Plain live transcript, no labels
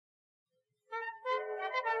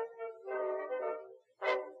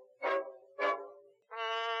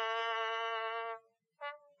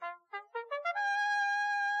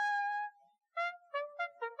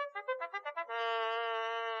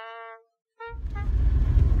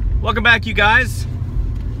Welcome back, you guys.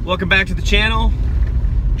 Welcome back to the channel,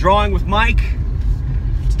 Drawing with Mike.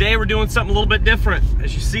 Today we're doing something a little bit different.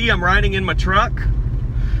 As you see, I'm riding in my truck,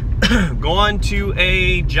 going to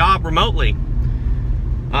a job remotely.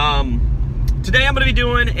 Today I'm going to be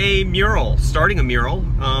doing a mural, starting a mural.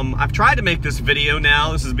 I've tried to make this video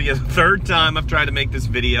now. This is the third time I've tried to make this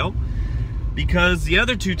video, because the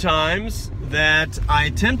other two times that I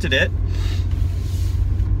attempted it,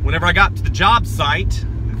 whenever I got to the job site,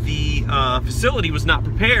 the facility was not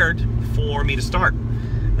prepared for me to start.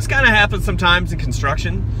 This kind of happens sometimes in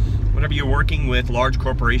construction, whenever you're working with large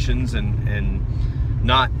corporations and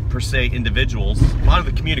not per se individuals. A lot of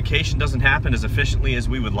the communication doesn't happen as efficiently as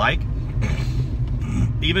we would like.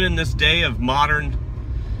 Even in this day of modern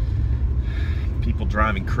people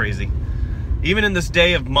driving crazy, even in this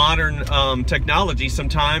day of modern technology,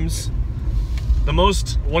 sometimes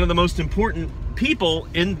one of the most important people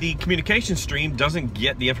in the communication stream doesn't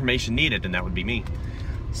get the information needed, and that would be me.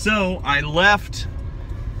 So I left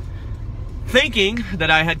thinking that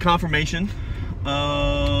I had confirmation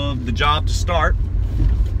of the job to start,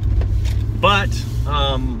 but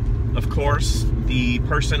of course the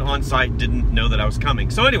person on site didn't know that I was coming.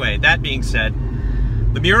 So anyway, that being said,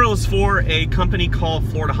 the mural is for a company called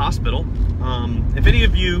Florida Hospital. If any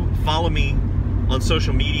of you follow me on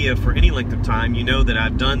social media for any length of time, you know that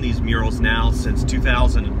I've done these murals now since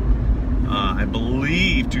I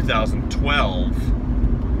believe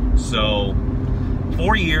 2012. So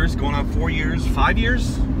 4 years, going on 4 years, 5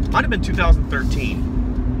 years, might have been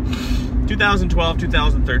 2013. 2012,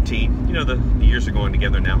 2013, you know, the years are going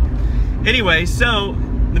together now. Anyway, so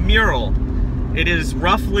the mural, it is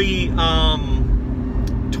roughly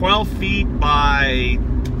 12 feet by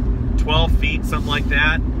 12 feet, something like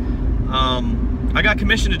that. I got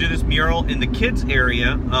commissioned to do this mural in the kids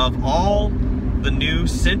area of all the new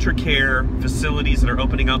Centricare facilities that are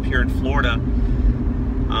opening up here in Florida.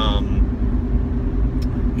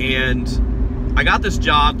 And I got this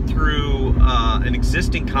job through an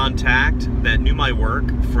existing contact that knew my work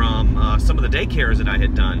from some of the daycares that I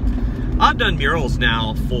had done. I've done murals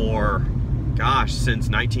now for, gosh, since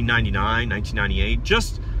 1999, 1998,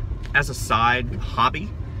 just as a side hobby.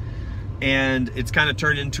 And it's kind of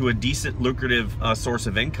turned into a decent, lucrative source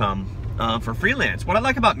of income for freelance. What I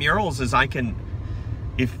like about murals is I can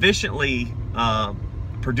efficiently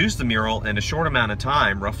produce the mural in a short amount of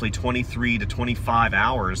time, roughly 23 to 25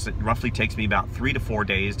 hours. It roughly takes me about 3 to 4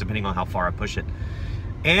 days, depending on how far I push it.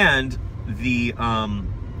 And the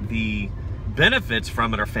benefits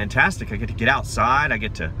from it are fantastic. I get to get outside. I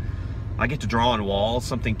get to draw on walls,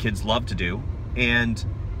 something kids love to do, and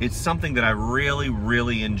it's something that I really,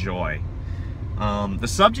 really enjoy. The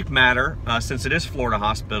subject matter, since it is Florida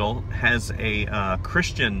Hospital, has a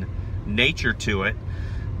Christian nature to it,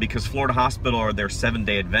 because Florida Hospital are their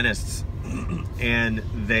Seventh-day Adventists, and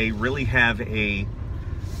they really have a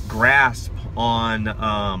grasp on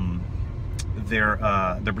their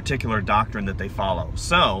particular doctrine that they follow.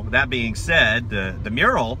 So that being said, the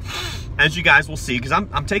mural, as you guys will see, because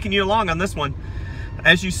I'm taking you along on this one,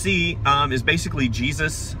 as you see, is basically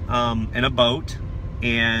Jesus in a boat,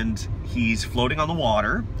 and he's floating on the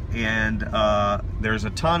water, and there's a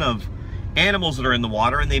ton of animals that are in the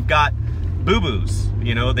water, and they've got boo-boos.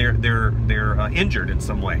 You know, they're injured in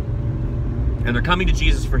some way, and they're coming to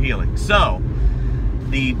Jesus for healing. So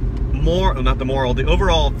the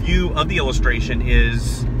overall view of the illustration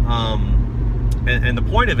is, and the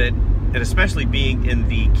point of it, and especially being in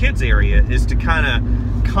the kids area, is to kind of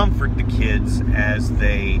comfort the kids as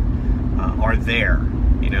they are there.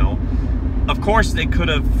 You know, of course they could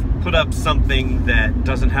have put up something that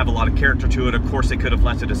doesn't have a lot of character to it. Of course they could have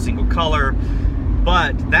left it a single color,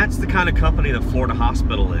 but that's the kind of company that Florida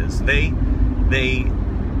Hospital is. They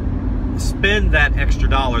spend that extra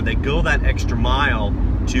dollar, they go that extra mile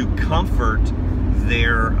to comfort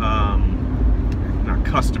their not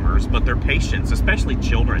customers, but their patients, especially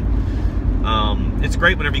children. It's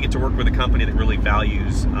great whenever you get to work with a company that really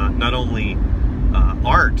values not only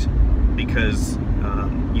art, because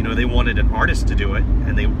you know, they wanted an artist to do it,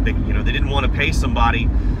 and they you know, they didn't want to pay somebody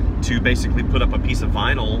to basically put up a piece of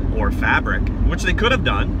vinyl or fabric, which they could have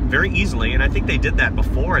done very easily, and I think they did that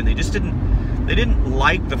before, and they didn't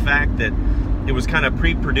like the fact that it was kind of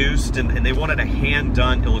pre-produced, and they wanted a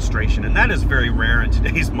hand-done illustration, and that is very rare in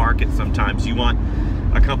today's market. Sometimes you want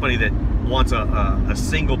a company that wants a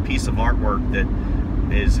single piece of artwork that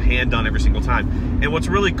is hand-done every single time. And what's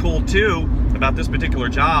really cool too about this particular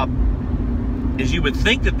job is you would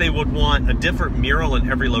think that they would want a different mural in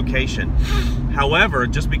every location. However,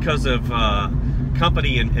 just because of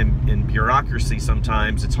company and bureaucracy,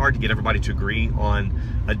 sometimes it's hard to get everybody to agree on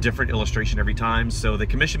a different illustration every time. So they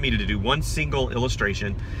commissioned me to do one single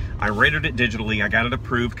illustration. I rendered it digitally. I got it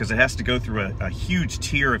approved because it has to go through a huge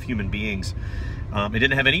tier of human beings. It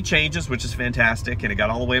didn't have any changes, which is fantastic, and it got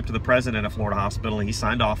all the way up to the president of Florida Hospital, and he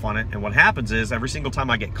signed off on it. And what happens is, every single time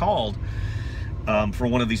I get called for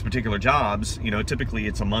one of these particular jobs, you know, typically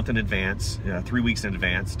it's a month in advance, 3 weeks in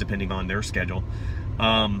advance, depending on their schedule.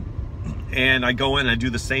 And I go in and I do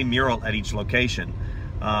the same mural at each location.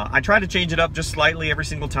 I try to change it up just slightly every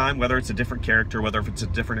single time, whether it's a different character, whether it's a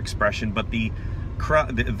different expression, but the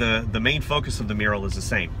main focus of the mural is the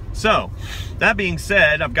same. So, that being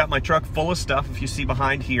said, I've got my truck full of stuff. If you see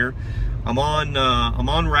behind here, I'm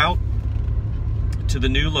on route to the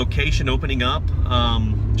new location opening up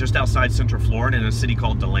just outside Central Florida in a city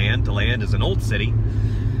called DeLand. DeLand is an old city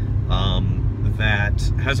that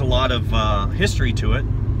has a lot of history to it,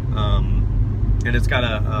 and it's got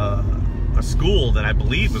a school that I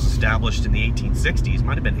believe was established in the 1860s,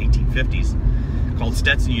 might have been 1850s, called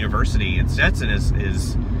Stetson University. And Stetson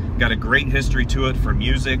is got a great history to it for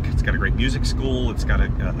music. It's got a great music school. It's got a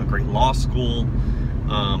great law school.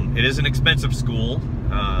 It is an expensive school.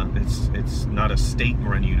 It's not a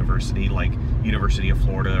state-run university like University of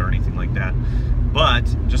Florida or anything like that. But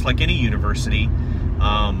just like any university,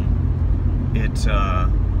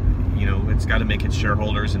 you know, it's got to make its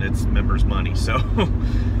shareholders and its members money. So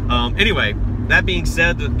anyway, that being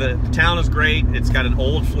said, the town is great. It's got an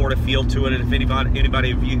old Florida feel to it, and if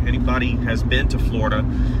anybody has been to Florida,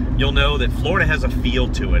 you'll know that Florida has a feel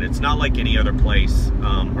to it. It's not like any other place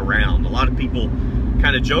around. A lot of people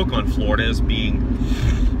kind of joke on Florida as being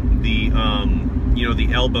the you know,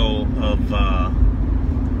 the elbow of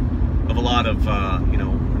a lot of you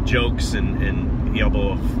know, jokes and the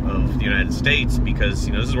elbow of the United States, because,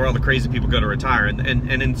 you know, this is where all the crazy people go to retire, and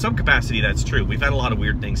in some capacity that's true. We've had a lot of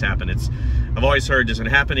weird things happen. I've always heard, is it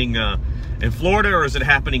happening in Florida or is it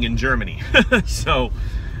happening in Germany? So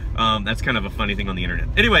that's kind of a funny thing on the internet.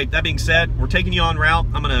 Anyway, that being said, we're taking you on route.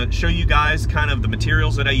 I'm gonna show you guys kind of the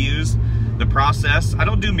materials that I use, the process. I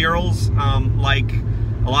don't do murals like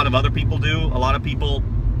a lot of other people do. A lot of people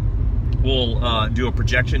will do a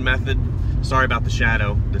projection method. Sorry about the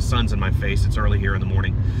shadow. The sun's in my face. It's early here in the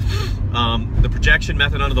morning. The projection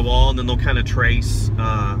method onto the wall, and then they'll kind of trace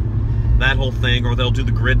that whole thing, or they'll do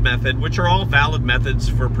the grid method, which are all valid methods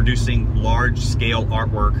for producing large-scale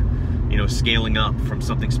artwork, you know, scaling up from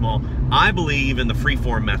something small. I believe in the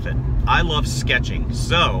freeform method. I love sketching.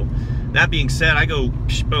 So, that being said, I go,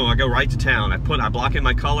 boom, I go right to town. I block in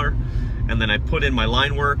my color, and then I put in my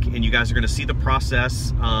line work, and you guys are going to see the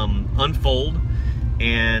process unfold.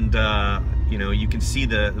 And you know, you can see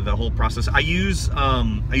the whole process. I use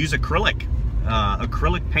acrylic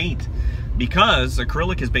paint, because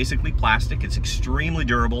acrylic is basically plastic. It's extremely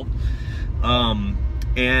durable,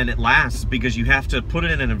 and it lasts, because you have to put it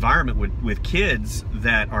in an environment with kids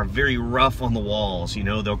that are very rough on the walls. You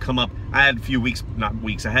know, they'll come up. I had a few weeks, not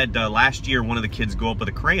weeks. I had last year one of the kids go up with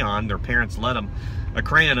a crayon. Their parents let them a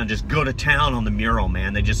crayon and just go to town on the mural.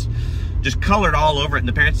 Man, they just colored all over it, and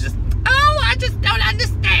the parents just, oh, I just don't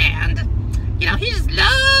understand. You know, he just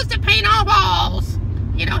loves to paint on walls.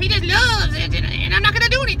 You know, he just loves it, and I'm not gonna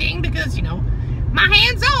do anything because, you know, my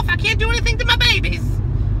hand's off. I can't do anything to my babies.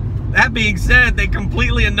 That being said, they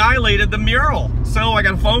completely annihilated the mural. So I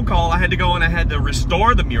got a phone call. I had to go and I had to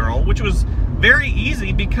restore the mural, which was very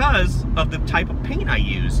easy because of the type of paint I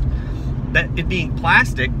used. That it being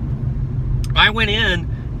plastic, I went in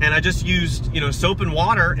and I just used, you know, soap and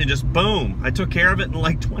water, and just boom, I took care of it in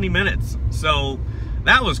like 20 minutes. So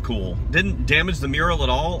that was cool. Didn't damage the mural at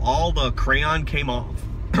all. All the crayon came off,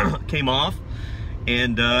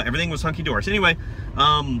 and everything was hunky-dory. So anyway,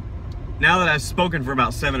 now that I've spoken for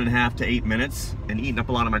about 7.5 to 8 minutes and eaten up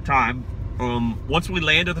a lot of my time, once we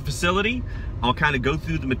land at the facility, I'll kind of go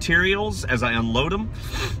through the materials as I unload them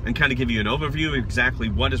and kind of give you an overview of exactly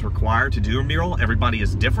what is required to do a mural. Everybody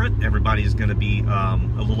is different. Everybody is going to be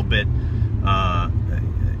a little bit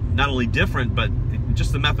not only different, but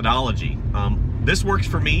just the methodology. This works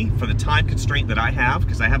for me for the time constraint that I have,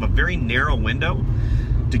 because I have a very narrow window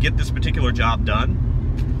to get this particular job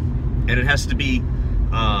done, and it has to be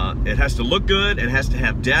it has to look good, it has to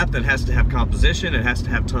have depth, it has to have composition, it has to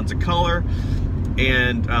have tons of color.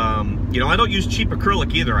 And you know, I don't use cheap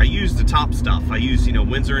acrylic either. I use the top stuff. I use, you know,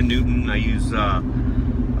 Winsor & Newton. I use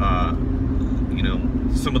you know,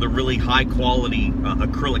 some of the really high quality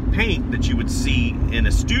acrylic paint that you would see in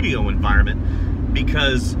a studio environment,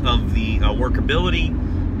 because of the workability,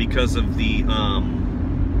 because of the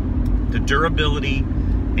durability,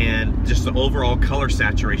 and just the overall color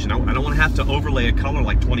saturation. I don't want to have to overlay a color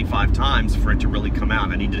like 25 times for it to really come out.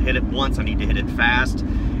 I need to hit it once, I need to hit it fast,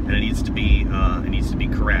 and it needs to be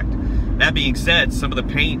correct. That being said, some of the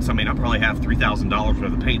paints, I mean, I probably have $3,000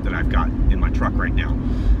 worth of paint that I've got in my truck right now,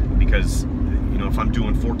 because you know, if I'm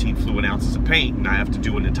doing 14 fluid ounces of paint and I have to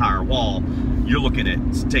do an entire wall, you're looking at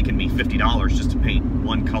it's taking me $50 just to paint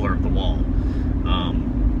one color of the wall.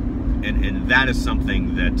 And that is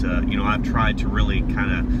something that you know, I've tried to really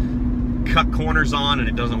kind of cut corners on, and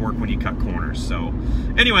it doesn't work when you cut corners. So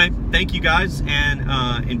anyway, thank you guys,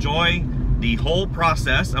 and enjoy the whole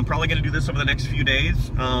process. I'm probably going to do this over the next few days,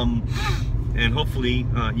 and hopefully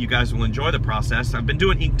you guys will enjoy the process. I've been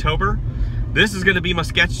doing Inktober. This is going to be my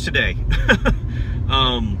sketch today.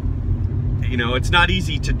 You know, it's not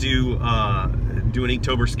easy to do an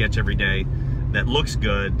Inktober sketch every day that looks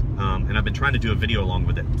good, and I've been trying to do a video along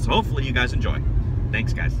with it. So hopefully you guys enjoy.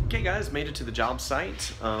 Thanks, guys. Okay, guys, made it to the job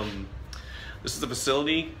site. This is the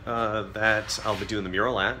facility that I'll be doing the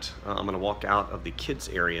mural at. I'm going to walk out of the kids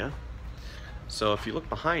area. So if you look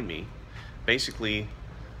behind me, basically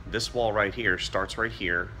this wall right here starts right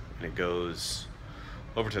here, and it goes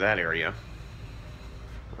over to that area.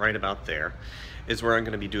 Right about there is where I'm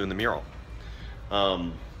going to be doing the mural.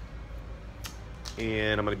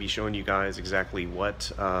 And I'm going to be showing you guys exactly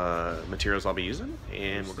what materials I'll be using,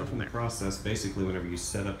 and we'll go from there. The process, basically, whenever you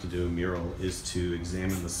set up to do a mural, is to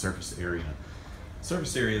examine the surface area. The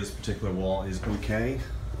surface area of this particular wall is okay.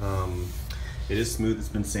 It is smooth, it's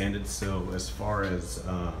been sanded, so as far as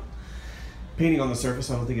painting on the surface,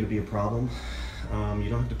 I don't think it'll be a problem. You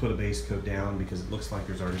don't have to put a base coat down because it looks like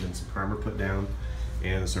there's already been some primer put down,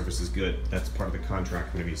 and the surface is good. That's part of the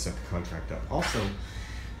contract whenever you set the contract up. Also,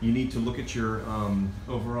 you need to look at your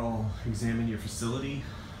overall, examine your facility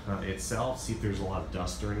itself, see if there's a lot of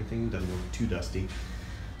dust or anything. Doesn't look too dusty.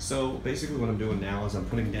 So basically what I'm doing now is I'm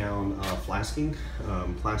putting down flasking,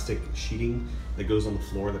 plastic sheeting that goes on the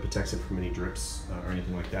floor that protects it from any drips or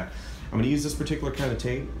anything like that. I'm going to use this particular kind of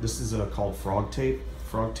tape. This is called frog tape.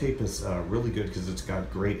 Frog tape is really good because it's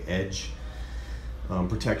got great edge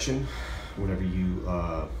protection whenever you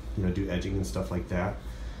you know, do edging and stuff like that.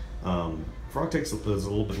 Frog tape is a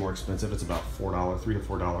little bit more expensive. It's about $3 to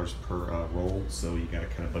 $4 per roll, so you got to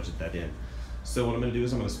kind of budget that in. So what I'm going to do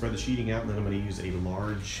is I'm going to spread the sheeting out, and then I'm going to use a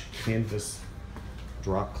large canvas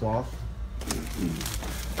drop cloth.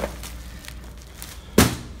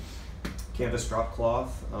 Canvas drop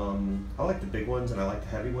cloth. I like the big ones and I like the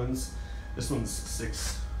heavy ones. This one's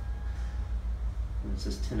 6. It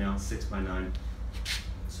says 10 ounce, 6 by 9.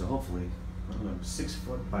 So hopefully, I don't know, 6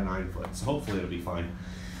 foot by 9 foot. So hopefully it'll be fine.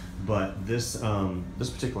 But this this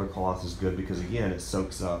particular cloth is good because, again, it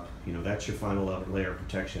soaks up. You know, that's your final layer of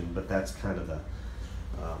protection, but that's kind of the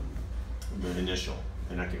initial,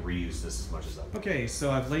 and I can reuse this as much as I want. Okay,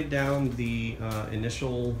 so I've laid down the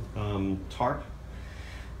initial tarp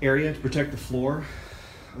area to protect the floor.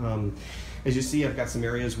 As you see, I've got some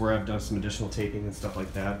areas where I've done some additional taping and stuff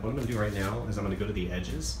like that. What I'm going to do right now is I'm going to go to the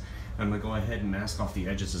edges. I'm going to go ahead and mask off the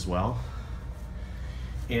edges as well.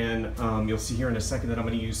 And you'll see here in a second that I'm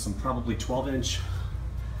going to use some probably 12-inch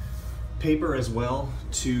paper as well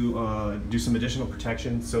to do some additional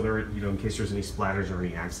protection, so there, you know, in case there's any splatters or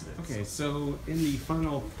any accidents. Okay, so in the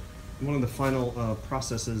final, one of the final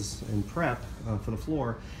processes in prep for the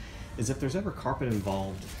floor is if there's ever carpet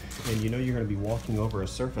involved and you know you're going to be walking over a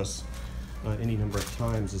surface any number of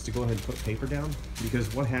times, is to go ahead and put paper down,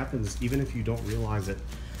 because what happens, even if you don't realize it,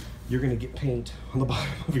 you're going to get paint on the bottom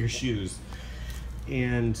of your shoes.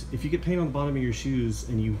 And if you get paint on the bottom of your shoes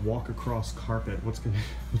and you walk across carpet, what's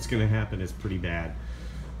gonna happen is pretty bad.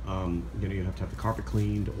 You know, you have to have the carpet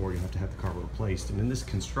cleaned, or you have to have the carpet replaced. And in this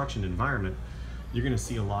construction environment, you're gonna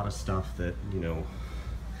see a lot of stuff that, you know,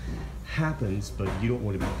 happens, but you don't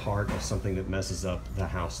want to be part of something that messes up the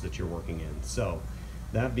house that you're working in. So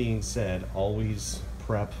that being said, always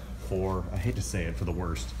prep for, I hate to say it, for the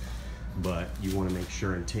worst, but you want to make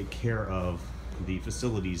sure and take care of the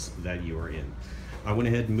facilities that you are in. I went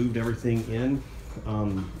ahead and moved everything in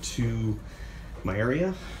to my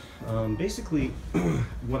area. Basically,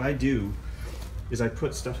 what I do is I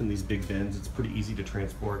put stuff in these big bins. It's pretty easy to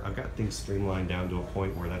transport. I've got things streamlined down to a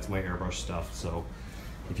point where that's my airbrush stuff. So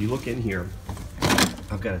if you look in here,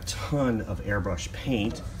 I've got a ton of airbrush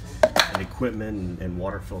paint and equipment and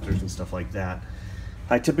water filters and stuff like that.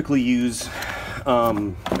 I typically use,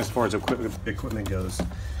 as far as equipment goes,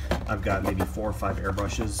 I've got maybe 4 or 5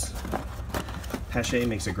 airbrushes. Pache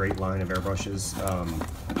makes a great line of airbrushes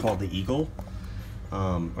called the Eagle,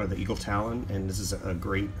 or the Eagle Talon, and this is a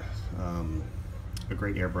great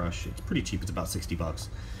airbrush. It's pretty cheap. It's about 60 bucks.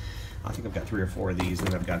 I think I've got 3 or 4 of these,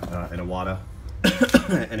 and I've got an Iwata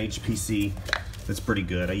an HPC that's pretty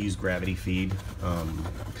good. I use gravity feed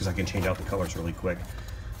because I can change out the colors really quick.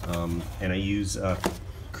 And I use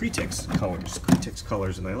Cretix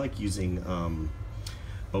colors, and I like using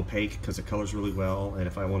opaque because it colors really well. And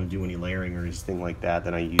if I want to do any layering or anything like that,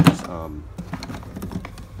 then I use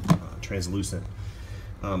translucent.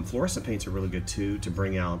 Fluorescent paints are really good too to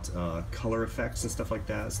bring out color effects and stuff like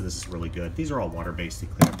that. So this is really good. These are all water-based. They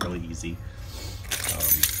clean up really easy.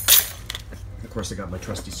 Of course, I got my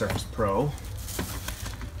trusty Surface Pro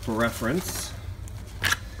for reference.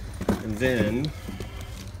 And then,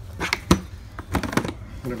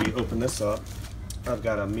 whenever you open this up, I've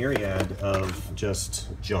got a myriad of just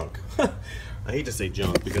junk. I hate to say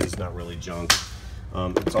junk because it's not really junk.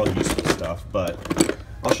 It's all useful stuff, but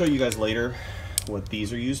I'll show you guys later what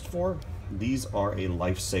these are used for. These are a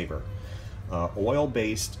lifesaver.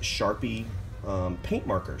 Oil-based Sharpie paint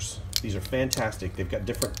markers. These are fantastic. They've got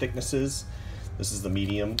different thicknesses. This is the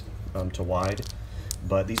medium to wide,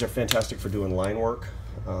 but these are fantastic for doing line work.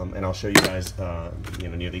 And I'll show you guys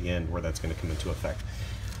near the end where that's going to come into effect.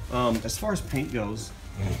 As far as paint goes,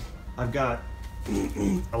 I've got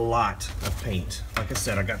a lot of paint. Like I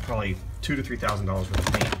said, I got probably $2,000 to $3,000 worth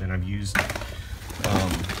of paint that I've used.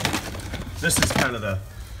 This is kind of the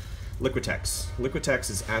Liquitex. Liquitex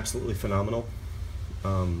is absolutely phenomenal.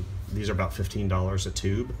 These are about $15 a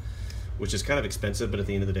tube, which is kind of expensive, but at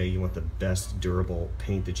the end of the day, you want the best durable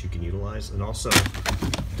paint that you can utilize. And also,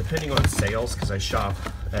 depending on sales, because I shop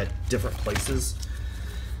at different places,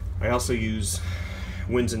 I also use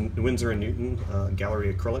Winsor & Newton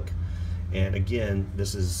Gallery Acrylic. And again,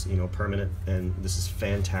 this is permanent, and this is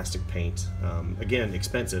fantastic paint. Again,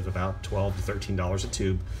 expensive, about $12 to $13 a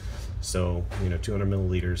tube. So 200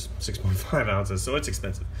 milliliters, 6.5 ounces. So it's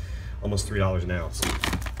expensive, almost $3 an ounce.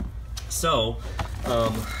 So,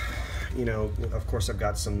 of course, I've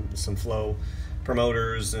got some flow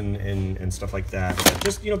promoters and stuff like that.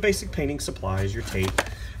 Just basic painting supplies. Your tape.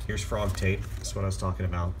 Here's frog tape. That's what I was talking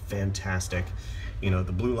about. Fantastic. The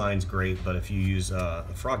blue line's great, but if you use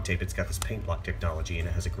frog tape, it's got this paint block technology, and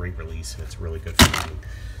it has a great release, and it's really good for painting.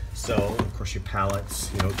 So, of course, your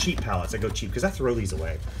palettes, cheap palettes. I go cheap because I throw these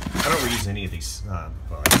away. I don't reuse any of these.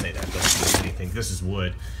 Well, I say that, don't reuse anything. This is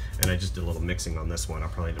wood, and I just did a little mixing on this one. I'll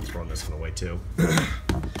probably end up throwing this one away too.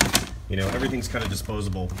 Everything's kind of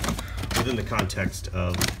disposable within the context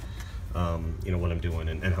of, what I'm doing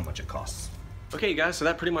and how much it costs. Okay, guys, so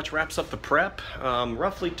that pretty much wraps up the prep.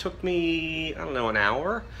 Roughly took me, I don't know, an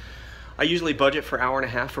hour. I usually budget for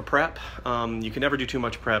 1.5 hours for prep. You can never do too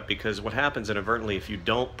much prep because what happens inadvertently if you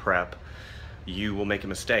don't prep, you will make a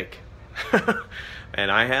mistake.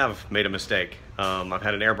 And I have made a mistake. I've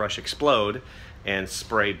had an airbrush explode and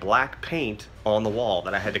spray black paint on the wall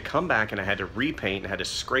that I had to come back and I had to repaint and had to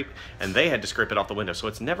scrape, and they had to scrape it off the window. So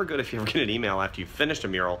it's never good if you ever get an email after you've finished a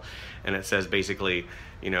mural and it says basically,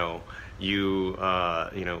 you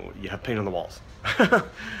have paint on the walls.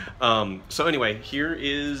 So anyway, here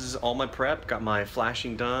is all my prep. Got my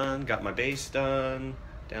flashing done, got my base done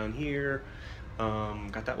down here,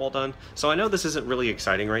 got that wall done. So I know this isn't really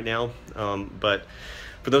exciting right now, but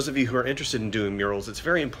for those of you who are interested in doing murals, it's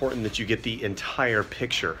very important that you get the entire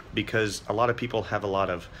picture, because a lot of people have a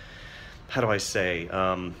lot of, how do I say,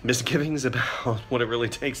 misgivings about what it really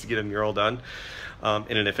takes to get a mural done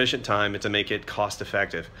in an efficient time and to make it cost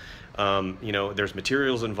effective. There's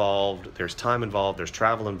materials involved, there's time involved, there's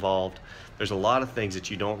travel involved. There's a lot of things that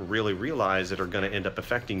you don't really realize that are going to end up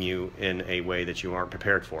affecting you in a way that you aren't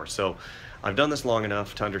prepared for. So I've done this long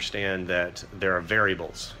enough to understand that there are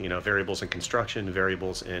variables, variables in construction,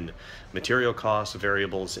 variables in material costs,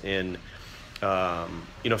 variables in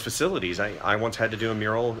facilities. I once had to do a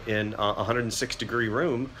mural in a 106-degree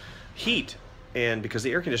room, heat, and because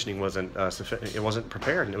the air conditioning wasn't it wasn't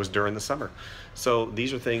prepared, and it was during the summer. So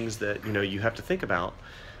these are things that you have to think about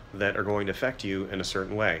that are going to affect you in a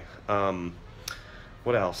certain way.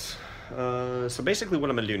 What else? So basically, what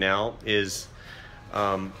I'm going to do now is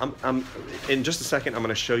in just a second, I'm going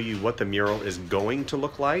to show you what the mural is going to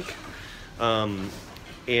look like. And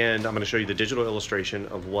I'm going to show you the digital illustration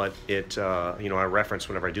of what it, I reference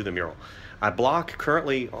whenever I do the mural. I block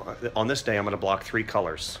currently, on this day, I'm going to block 3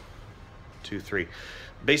 colors. 2, 3.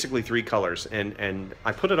 Basically 3 colors. And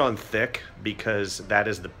I put it on thick because that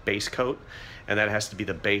is the base coat, and that has to be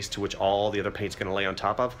the base to which all the other paint's going to lay on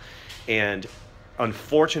top of. And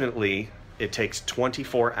unfortunately, it takes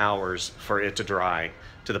 24 hours for it to dry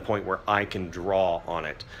to the point where I can draw on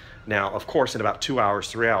it. Now, of course, in about 2 hours,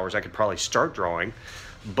 3 hours, I could probably start drawing,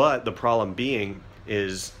 but the problem being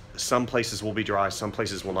is some places will be dry, some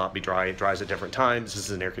places will not be dry. It dries at different times. This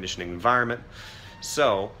is an air conditioning environment.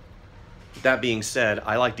 So That being said,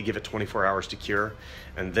 I like to give it 24 hours to cure,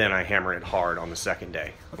 and then I hammer it hard on the second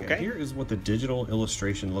day. Okay? Here is what the digital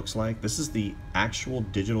illustration looks like. This is the actual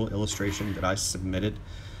digital illustration that I submitted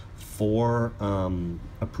for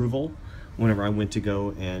approval whenever I went to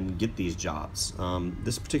go and get these jobs.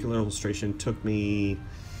 This particular illustration took me,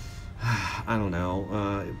 I don't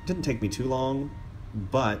know, it didn't take me too long,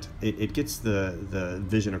 but it gets the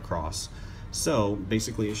vision across. So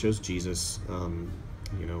basically it shows Jesus,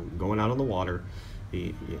 you know, going out on the water.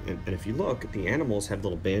 And if you look, the animals have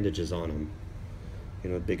little bandages on them. You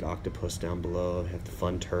know, the big octopus down below, have the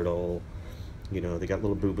fun turtle, you know, they got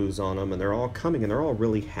little boo-boos on them, and they're all coming, and they're all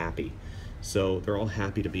really happy. So they're all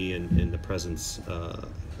happy to be in the presence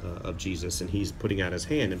of Jesus, and he's putting out his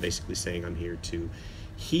hand and basically saying, I'm here to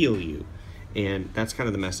heal you. And that's kind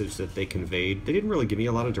of the message that they conveyed. They didn't really give me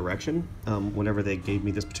a lot of direction whenever they gave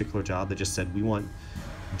me this particular job. They just said, we want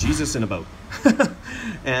Jesus in a boat.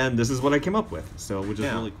 And this is what I came up with. So, which is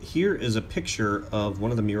really, here is a picture of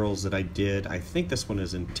one of the murals that I did. I think this one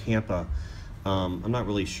is in Tampa. I'm not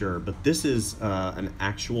really sure, but this is an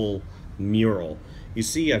actual mural. You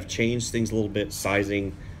see, I've changed things a little bit,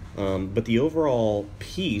 sizing, but the overall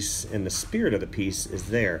piece and the spirit of the piece is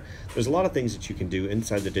there. There's a lot of things that you can do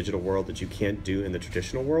inside the digital world that you can't do in the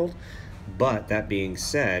traditional world. But that being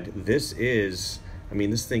said, this is, I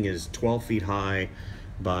mean, this thing is 12 feet high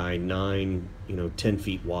by 9, 10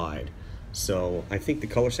 feet wide. So I think the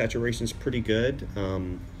color saturation is pretty good.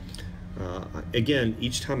 Again,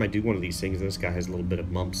 each time I do one of these things, and this guy has a little bit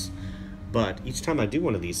of mumps, but each time I do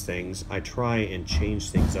one of these things, I try and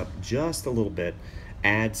change things up just a little bit,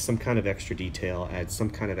 add some kind of extra detail, add some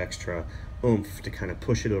kind of extra oomph to kind of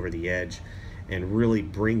push it over the edge and really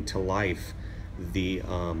bring to life the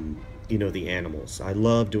the animals. I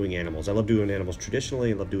love doing animals. I love doing animals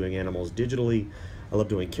traditionally. I love doing animals digitally. I love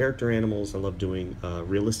doing character animals. I love doing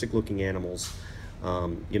realistic looking animals.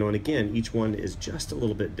 And again, each one is just a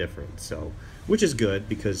little bit different. So, which is good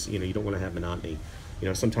because, you don't want to have monotony.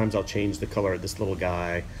 Sometimes I'll change the color of this little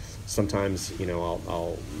guy. Sometimes,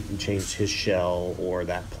 I'll change his shell or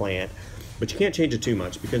that plant. But you can't change it too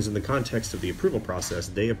much because in the context of the approval process,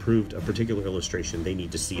 they approved a particular illustration. They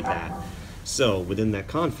need to see that. So within that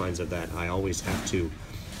confines of that, I always have to,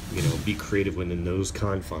 be creative within those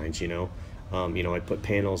confines, I put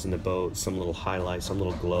panels in the boat, some little highlights, some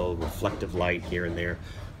little glow, reflective light here and there.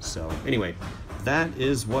 So anyway, that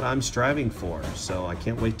is what I'm striving for. So I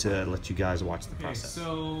can't wait to let you guys watch the process.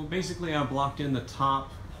 So basically I blocked in the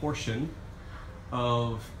top portion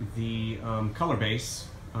of the color base.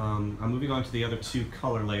 I'm moving on to the other two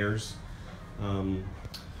color layers.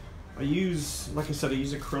 I use, like I said, I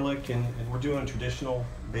use acrylic, and we're doing traditional.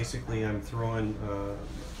 Basically, I'm throwing a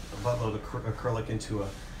buttload of acrylic into a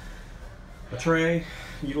tray,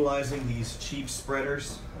 utilizing these cheap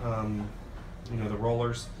spreaders, the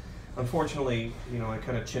rollers. Unfortunately, I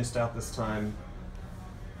kind of chinsed out this time.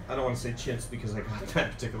 I don't want to say chinsed because I got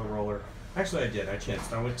that particular roller. Actually, I did. I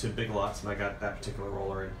chinsed. I went to Big Lots and I got that particular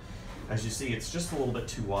roller. And as you see, it's just a little bit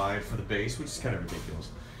too wide for the base, which is kind of ridiculous.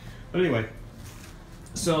 But anyway,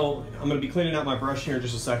 so I'm going to be cleaning out my brush here in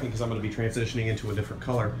just a second because I'm going to be transitioning into a different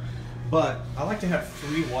color. But I like to have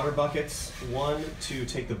 3 water buckets. One to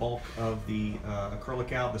take the bulk of the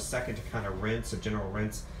acrylic out, the second to kind of rinse, a general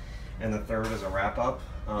rinse, and the third as a wrap up.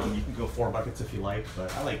 You can go 4 buckets if you like,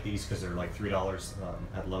 but I like these because they're like $3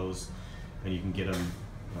 at Lowe's, and you can get them.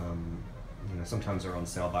 Sometimes they're on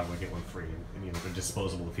sale, buy one get one free, and they're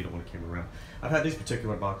disposable if you don't want to carry them around. I've had these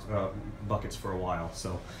particular buckets for a while,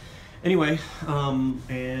 so. Anyway,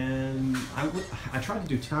 and I tried to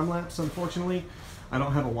do time lapse. Unfortunately, I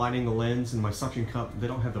don't have a wide angle lens, and my suction cup, they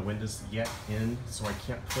don't have the windows yet in, so I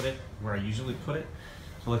can't put it where I usually put it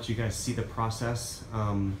to let you guys see the process.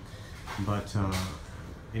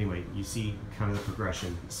 Anyway, you see kind of the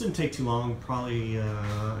progression. This didn't take too long, probably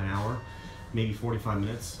an hour, maybe 45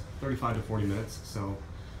 minutes, 35 to 40 minutes. So,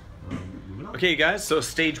 moving on. Okay, guys. So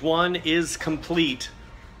stage 1 is complete.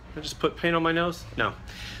 I just put paint on my nose? No.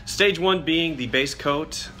 Stage 1 being the base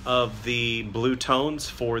coat of the blue tones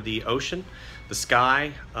for the ocean, the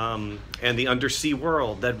sky, and the undersea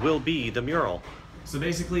world that will be the mural. So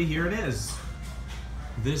basically, here it is.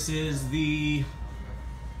 This is the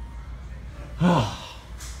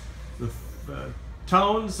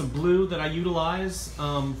tones of blue that I utilize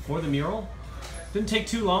for the mural. Didn't take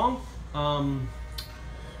too long. What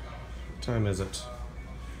time is it?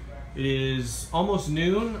 It is almost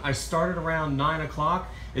noon. I started around 9 o'clock.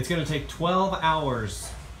 It's going to take 12 hours,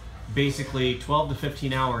 basically 12 to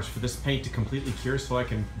 15 hours for this paint to completely cure so I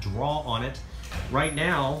can draw on it. Right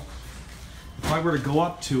now, if I were to go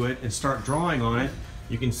up to it and start drawing on it,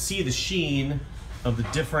 you can see the sheen of the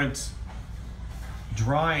different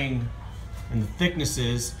drying and the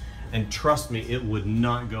thicknesses, and trust me, it would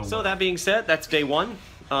not go well. So that being said, that's day one.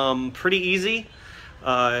 Pretty easy.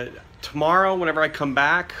 Tomorrow, whenever I come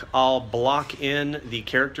back, I'll block in the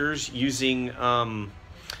characters using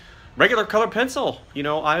regular color pencil. You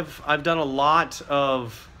know, I've done a lot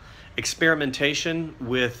of experimentation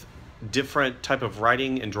with different type of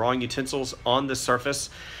writing and drawing utensils on the surface.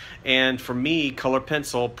 And for me, color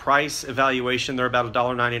pencil, price evaluation, they're about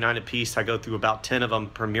 $1.99 a piece. I go through about 10 of them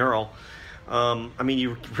per mural. I mean,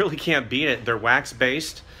 you really can't beat it. They're wax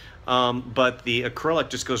based, but the acrylic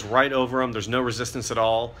just goes right over them. There's no resistance at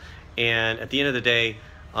all. And at the end of the day,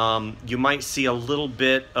 you might see a little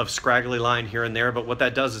bit of scraggly line here and there, but what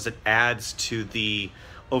that does is it adds to the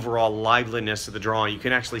overall liveliness of the drawing. You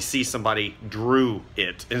can actually see somebody drew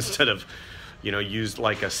it instead of, you know, used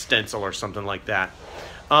like a stencil or something like that.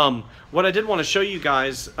 What I did want to show you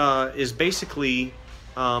guys is basically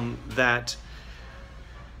that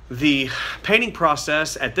the painting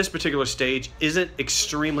process at this particular stage isn't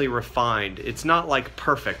extremely refined. It's not like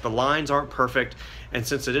perfect. The lines aren't perfect, and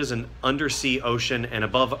since it is an undersea ocean and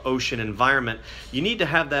above ocean environment, you need to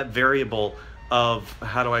have that variable of,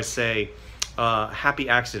 how do I say, happy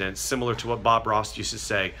accidents, similar to what Bob Ross used to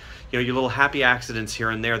say. You know, your little happy accidents here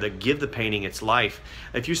and there that give the painting its life.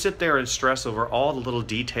 If you sit there and stress over all the little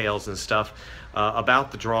details and stuff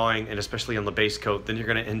about the drawing, and especially on the base coat, then you're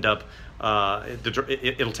going to end up,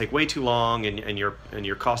 it'll take way too long, and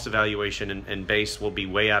your cost evaluation and base will be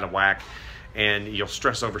way out of whack, and you'll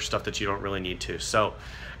stress over stuff that you don't really need to. So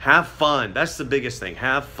have fun. That's the biggest thing.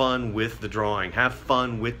 Have fun with the drawing. Have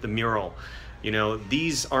fun with the mural. You know,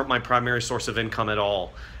 these aren't my primary source of income at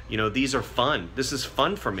all. You know, these are fun. This is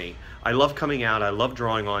fun for me. I love coming out. I love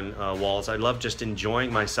drawing on walls. I love just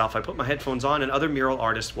enjoying myself. I put my headphones on, and other mural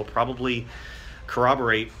artists will probably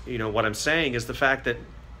corroborate, you know, what I'm saying is the fact that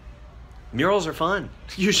murals are fun.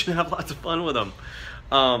 You should have lots of fun with them.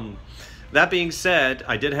 That being said,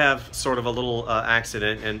 I did have sort of a little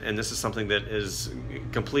accident, and this is something that is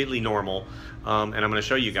completely normal, and I'm going to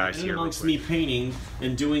show you guys here. Amongst me painting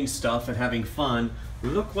and doing stuff and having fun,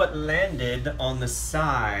 look what landed on the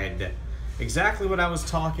side. Exactly what I was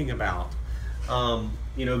talking about.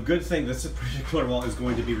 You know, good thing this particular wall is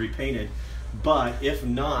going to be repainted, but if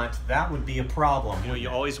not, that would be a problem. You know, you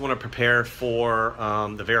always want to prepare for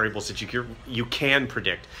the variables that you can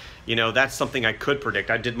predict. You know, that's something I could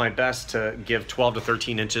predict. I did my best to give 12 to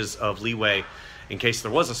 13 inches of leeway in case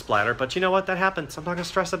there was a splatter, but you know what? That happens. I'm not going to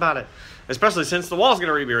stress about it, especially since the wall's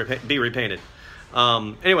going to be repainted.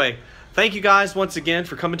 Anyway, thank you guys once again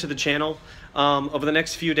for coming to the channel. Over the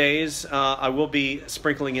next few days, I will be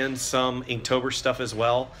sprinkling in some Inktober stuff as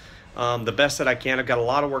well. The best that I can. I've got a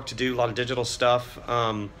lot of work to do, a lot of digital stuff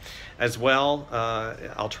as well.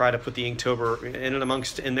 I'll try to put the Inktober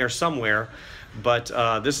in there somewhere, but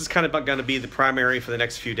this is kind of going to be the primary for the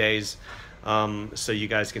next few days, so you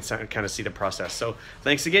guys can kind of see the process. So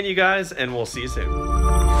thanks again, you guys, and we'll see you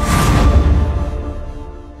soon.